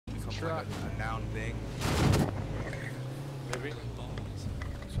like a noun thing. Maybe.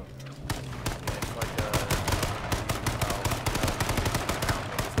 So, yeah, it's like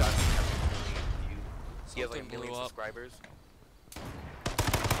this guy's he has like a million subscribers. He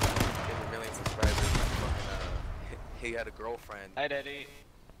has a million subscribers. He had a girlfriend. Hi, Daddy.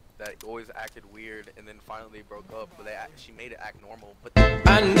 That always acted weird, and then finally they broke up. But she made it act normal. But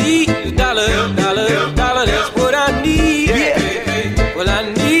I need a dollar, dollar, dollar. That's what I need. Yeah. Well,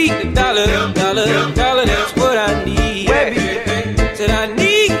 I need a dollar, dollar, dollar. That's what I need. Yeah. Said I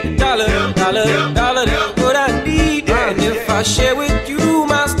need a dollar, dollar, dollar. That's what I need. And if I share with you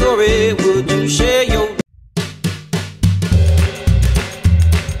my story, would you share your?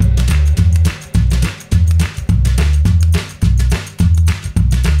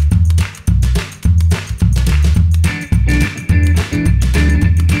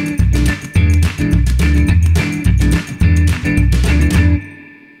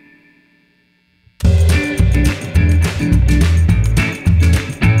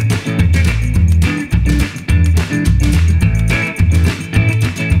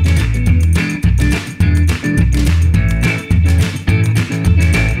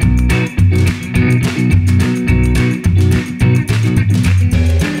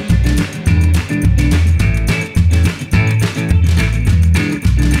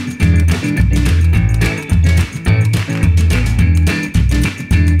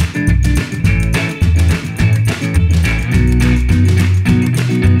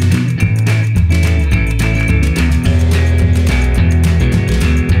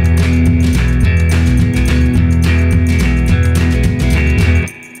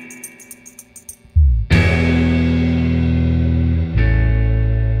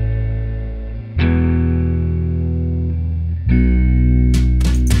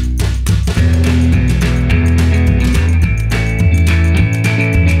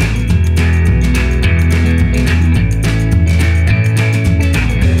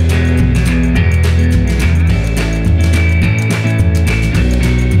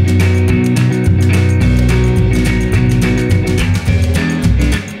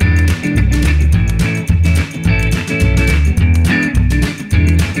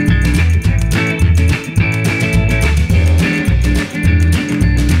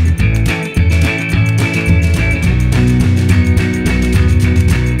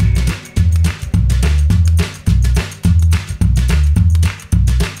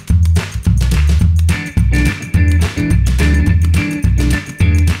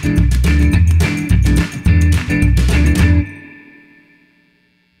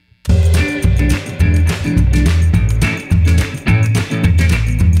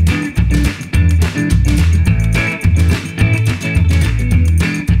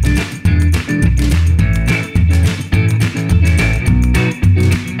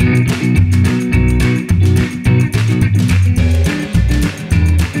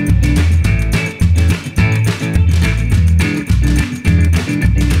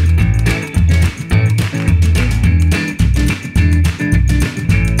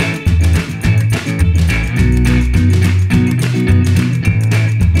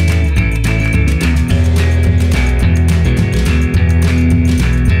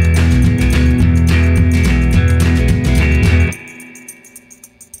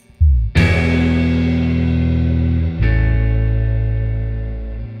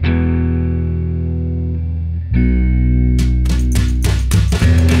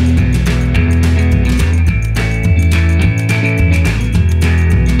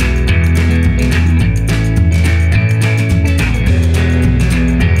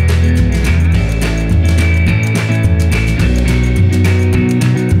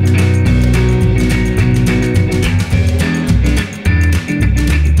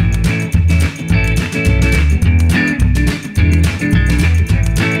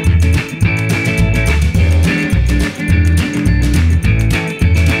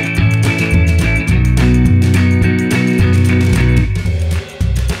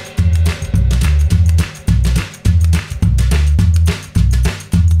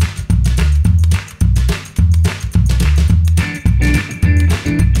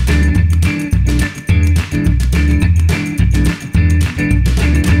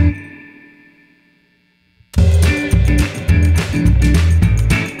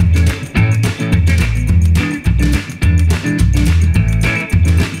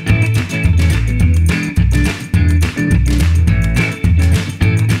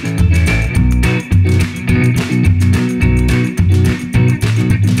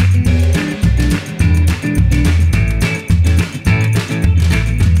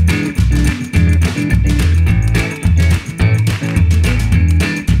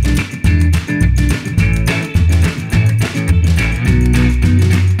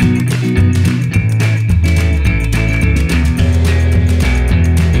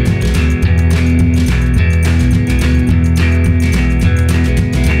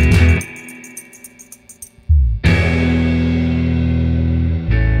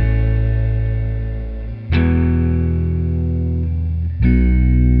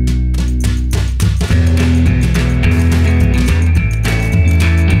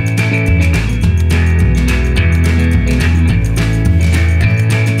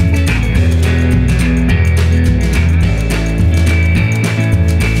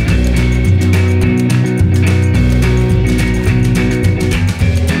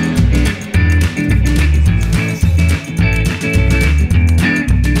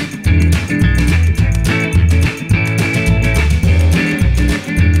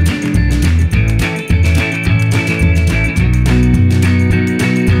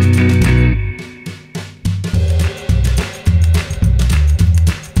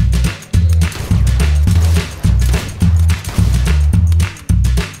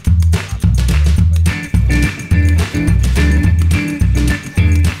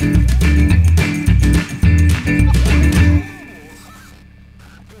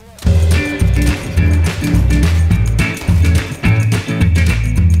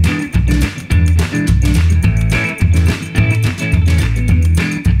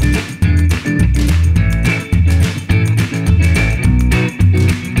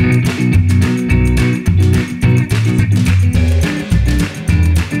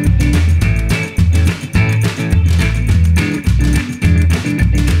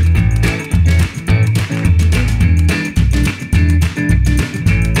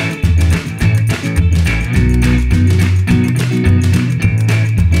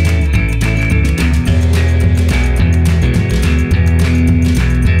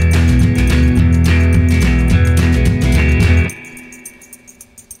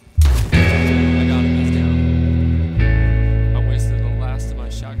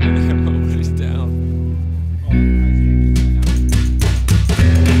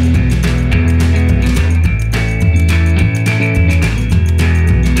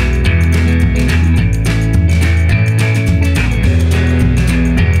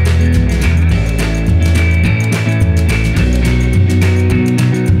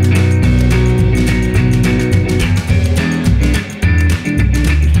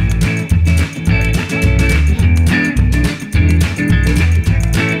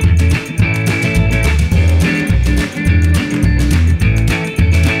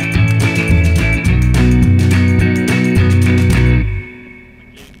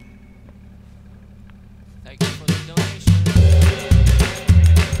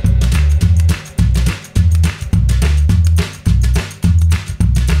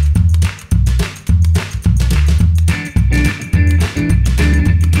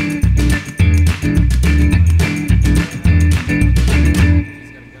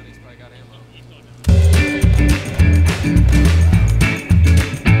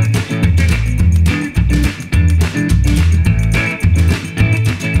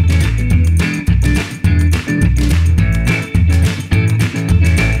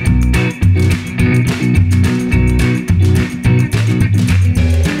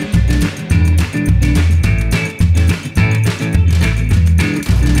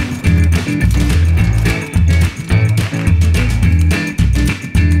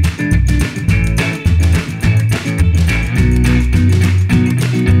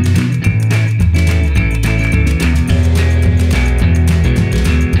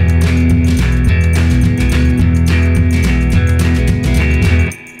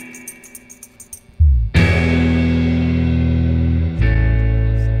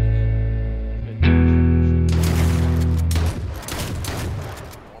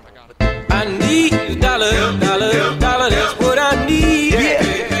 I need a dollar, dollar, dollar, that's what I need.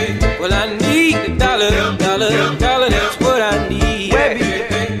 Well, I need a dollar, dollar, dollar, that's what I need.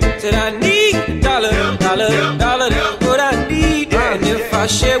 Said I need a dollar, dollar, dollar, that's what I need. And if I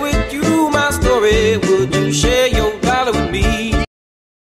share with